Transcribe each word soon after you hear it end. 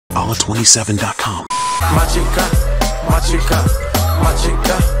Allah27.com. Machika, Machika,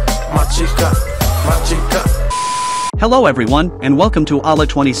 Machika, Machika, Machika. Hello everyone, and welcome to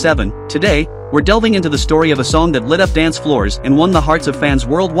Allah27. Today, we're delving into the story of a song that lit up dance floors and won the hearts of fans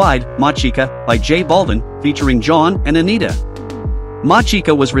worldwide, Machika, by J Balvin, featuring Jeon and Anitta.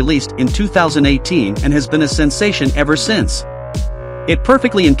 Machika was released in 2018 and has been a sensation ever since. It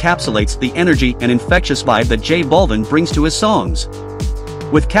perfectly encapsulates the energy and infectious vibe that J Balvin brings to his songs.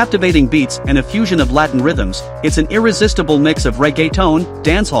 With captivating beats and a fusion of Latin rhythms, it's an irresistible mix of reggaeton,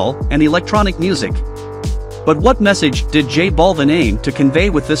 dancehall, and electronic music. But what message did J Balvin aim to convey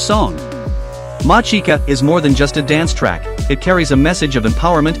with this song? Machika is more than just a dance track, it carries a message of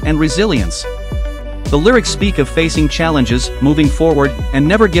empowerment and resilience. The lyrics speak of facing challenges, moving forward, and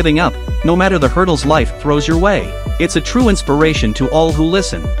never giving up, no matter the hurdles life throws your way. It's a true inspiration to all who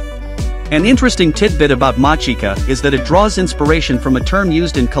listen. An interesting tidbit about Machika is that it draws inspiration from a term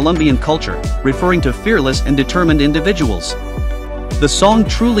used in Colombian culture, referring to fearless and determined individuals. The song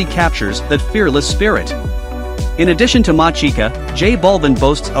truly captures that fearless spirit. In addition to Machika, J Balvin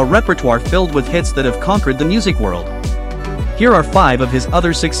boasts a repertoire filled with hits that have conquered the music world. Here are 5 of his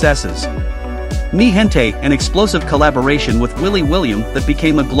other successes. Mi Gente, an explosive collaboration with Willie William that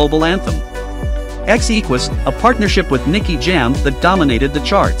became a global anthem. Ex Equis, a partnership with Nicky Jam that dominated the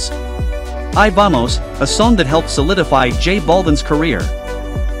charts. I Vamos, a song that helped solidify J Balvin's career.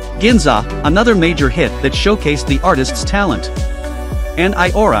 Ginza, another major hit that showcased the artist's talent. And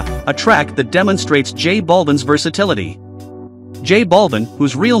Iora, a track that demonstrates J Balvin's versatility. J Balvin,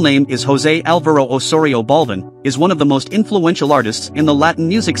 whose real name is Jose Alvaro Osorio Balvin, is one of the most influential artists in the Latin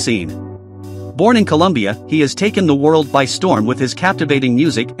music scene. Born in Colombia, he has taken the world by storm with his captivating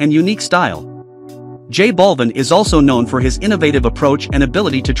music and unique style. J Balvin is also known for his innovative approach and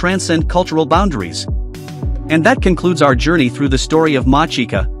ability to transcend cultural boundaries. And that concludes our journey through the story of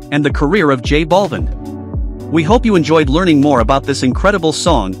Machika and the career of J Balvin. We hope you enjoyed learning more about this incredible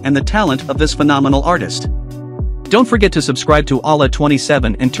song and the talent of this phenomenal artist. Don't forget to subscribe to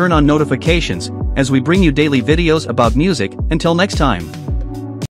Allah27 and turn on notifications as we bring you daily videos about music. Until next time.